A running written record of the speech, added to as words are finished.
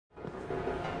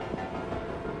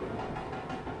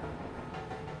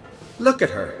Look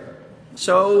at her.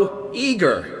 So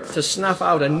eager to snuff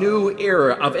out a new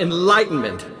era of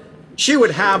enlightenment. She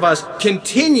would have us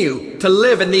continue to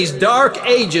live in these dark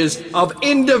ages of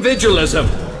individualism.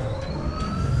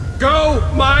 Go,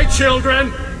 my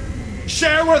children!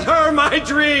 Share with her my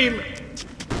dream!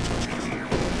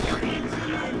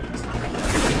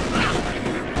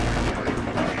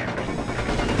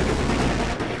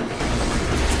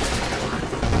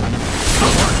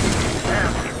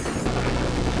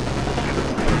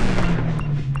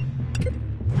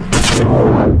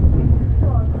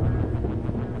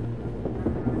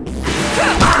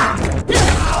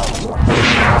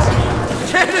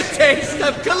 Get a taste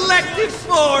of collective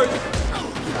force!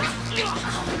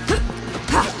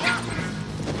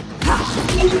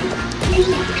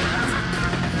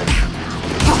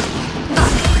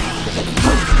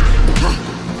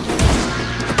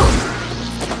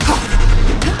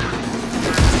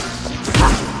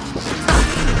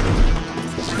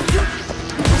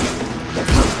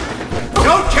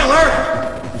 Don't kill her!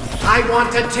 I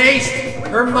want to taste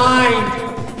her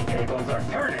mind! Tables are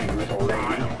turning, little lady.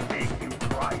 I'll make you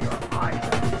cry your eyes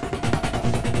out.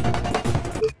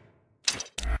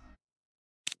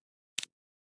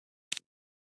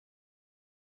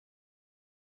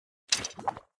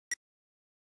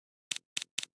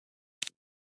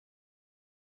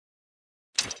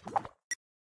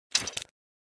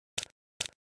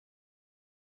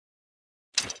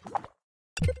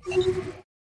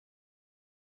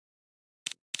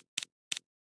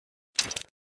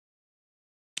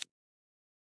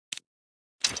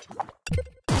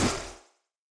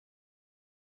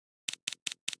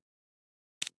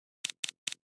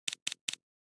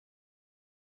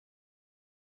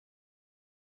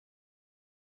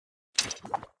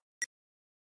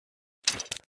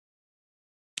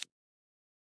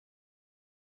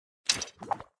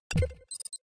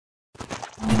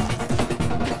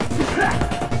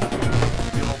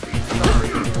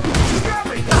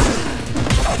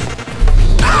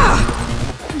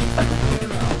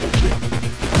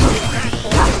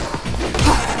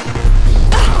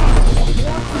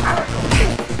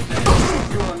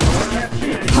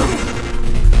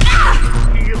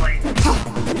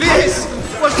 This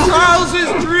was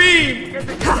Charles's dream!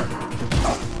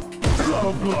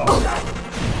 Blow, blow.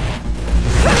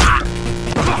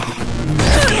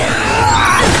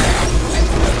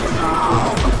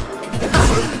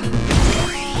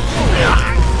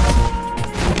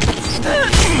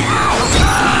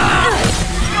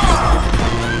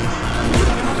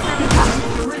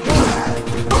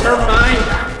 Her mind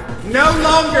no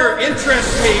longer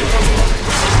interests me.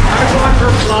 I want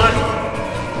her blood.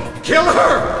 Kill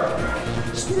her!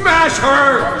 Smash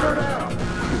her!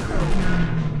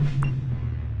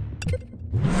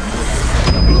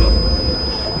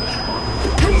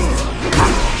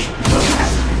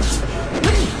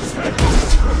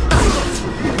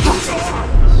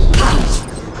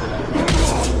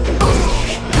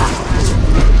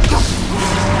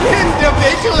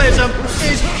 Individualism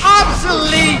is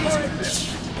obsolete!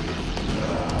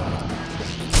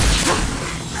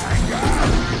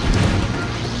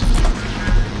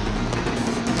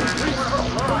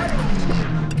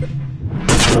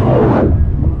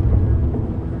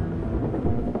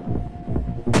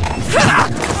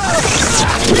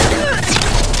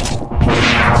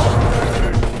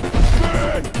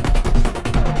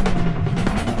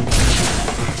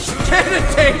 Get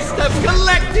a taste of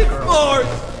collective force!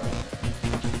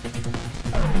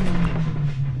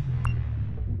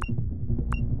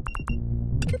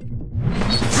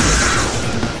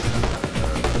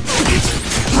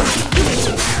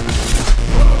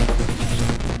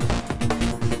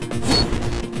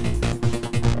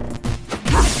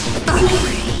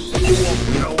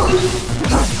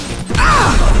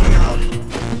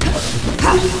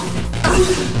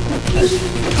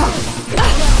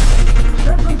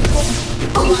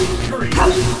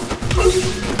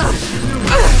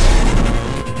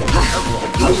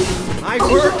 My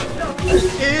work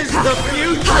is the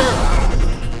future!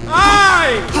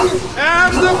 I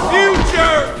am the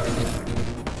future!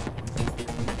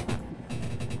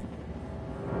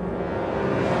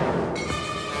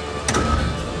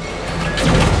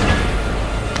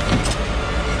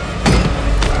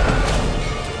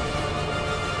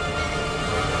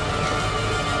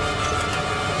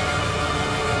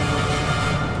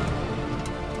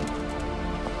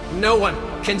 No one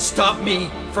can stop me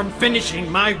from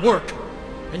finishing my work.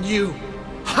 And you,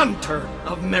 hunter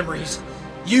of memories,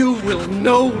 you will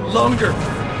no longer...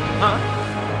 Huh?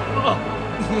 Oh.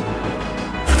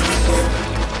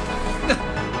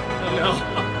 No.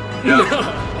 No.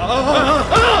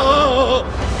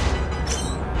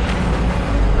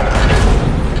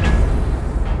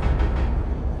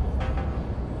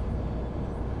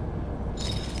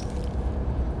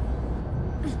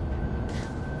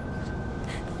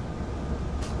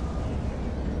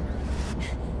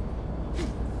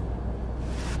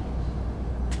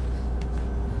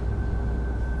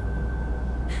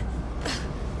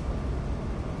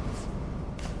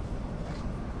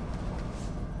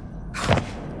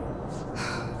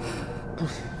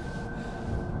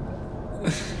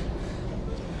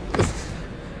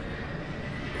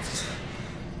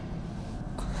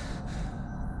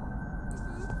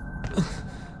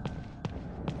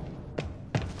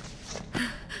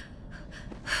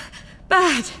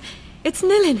 Bad! It's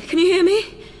Nilin, can you hear me?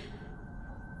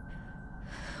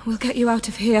 We'll get you out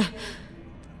of here.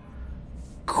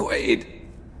 Quaid.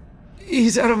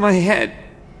 He's out of my head.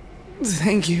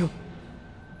 Thank you.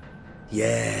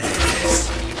 Yes.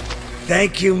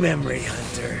 Thank you, Memory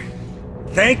Hunter.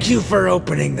 Thank you for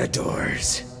opening the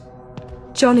doors.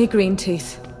 Johnny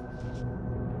Greenteeth.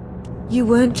 You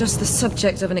weren't just the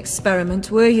subject of an experiment,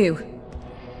 were you?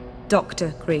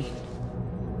 Dr. Green.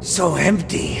 So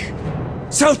empty.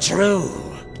 So true.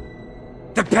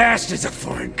 The past is a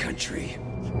foreign country.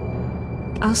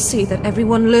 I'll see that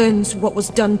everyone learns what was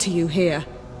done to you here.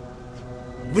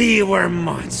 We were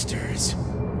monsters,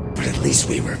 but at least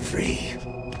we were free.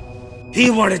 He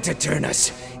wanted to turn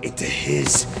us into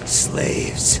his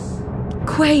slaves.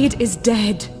 Quaid is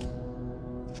dead.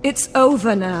 It's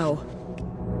over now.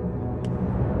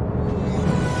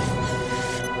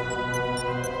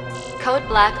 Code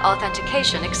Black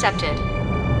authentication accepted.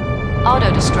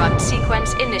 Auto-destruct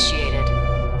sequence initiated.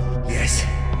 Yes,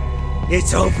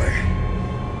 it's over.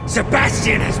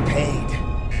 Sebastian has paid.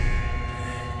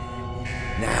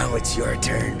 Now it's your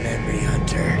turn, Memory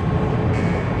Hunter.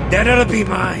 Then it'll be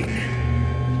mine.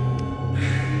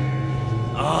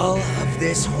 All of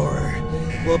this horror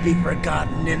will be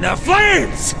forgotten in the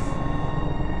flames!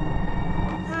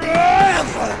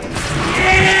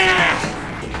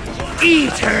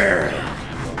 Eat her!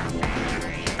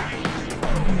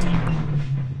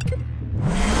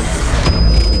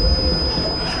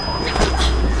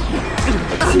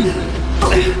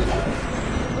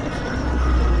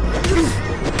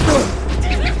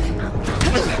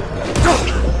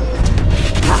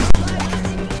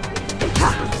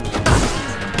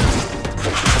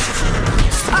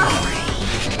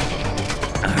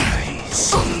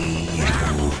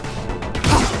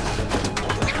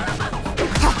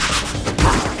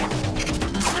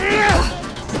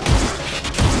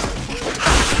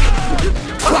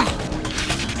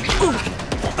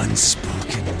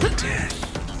 Unspoken death.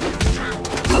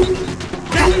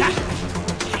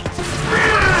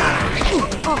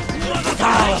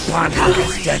 Fall upon her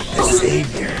as death the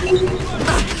savior.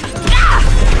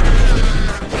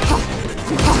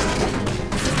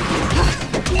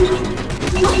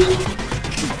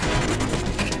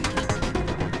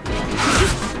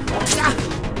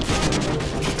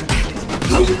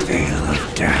 Veil of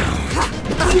down.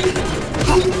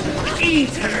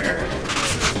 Eat her!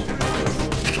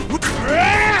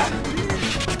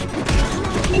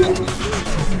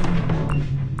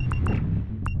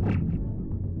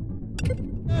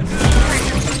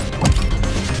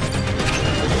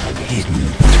 Hidden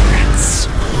threats.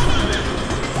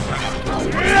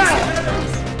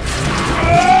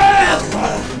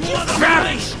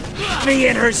 Wrap me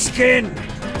in her skin.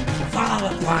 Fall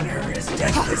upon her as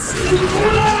deathless.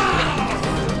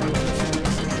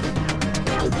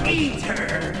 Eat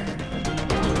her.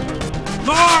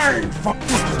 Mourn for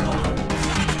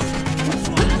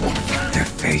the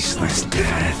faceless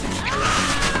death.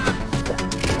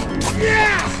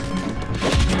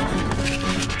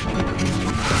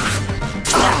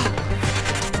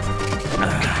 I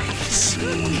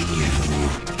see you.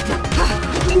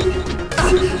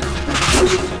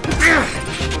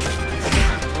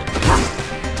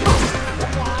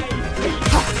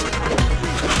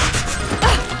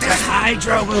 The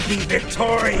Hydra will be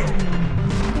victorious.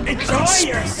 Enjoy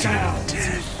yourself!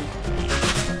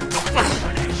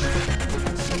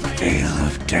 Veil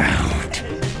of doubt.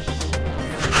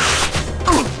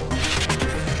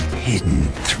 Hidden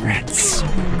threats.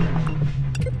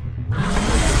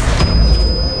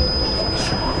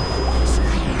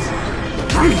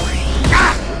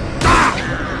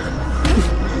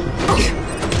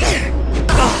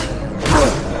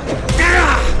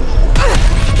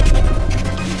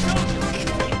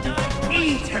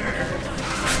 Eat her!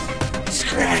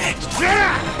 Scratch!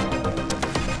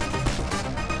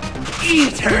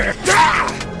 Eat her!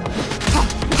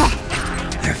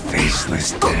 The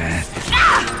faceless death.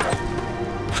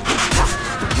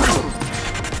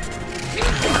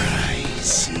 I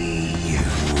see you.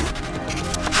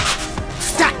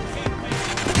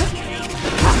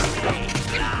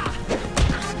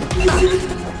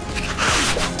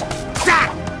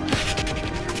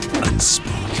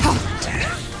 Unspoken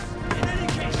death.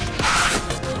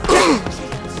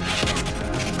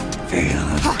 Veil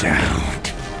of doubt.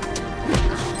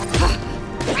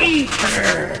 Eat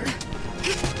her!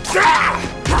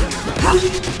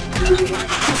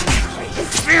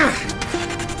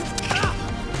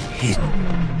 hidden.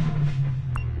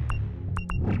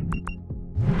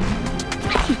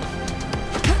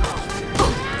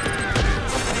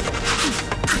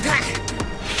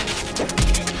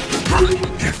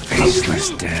 The faceless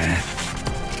death.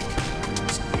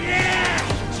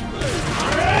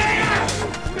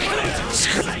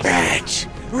 Scratch!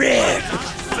 Rip!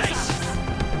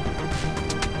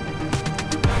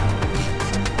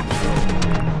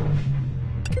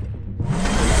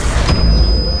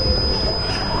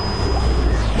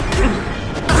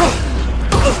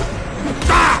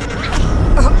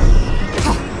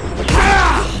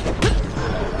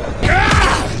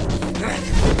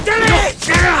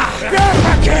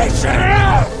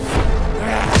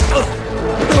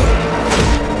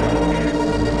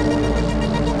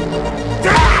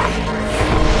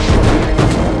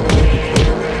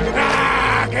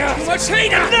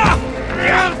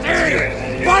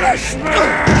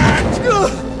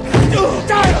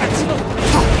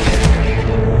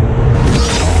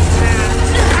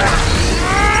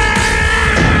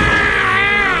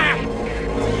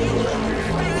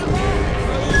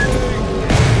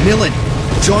 Millen,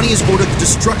 Johnny has ordered the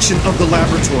destruction of the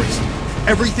laboratories.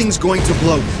 Everything's going to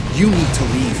blow. You need to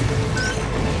leave.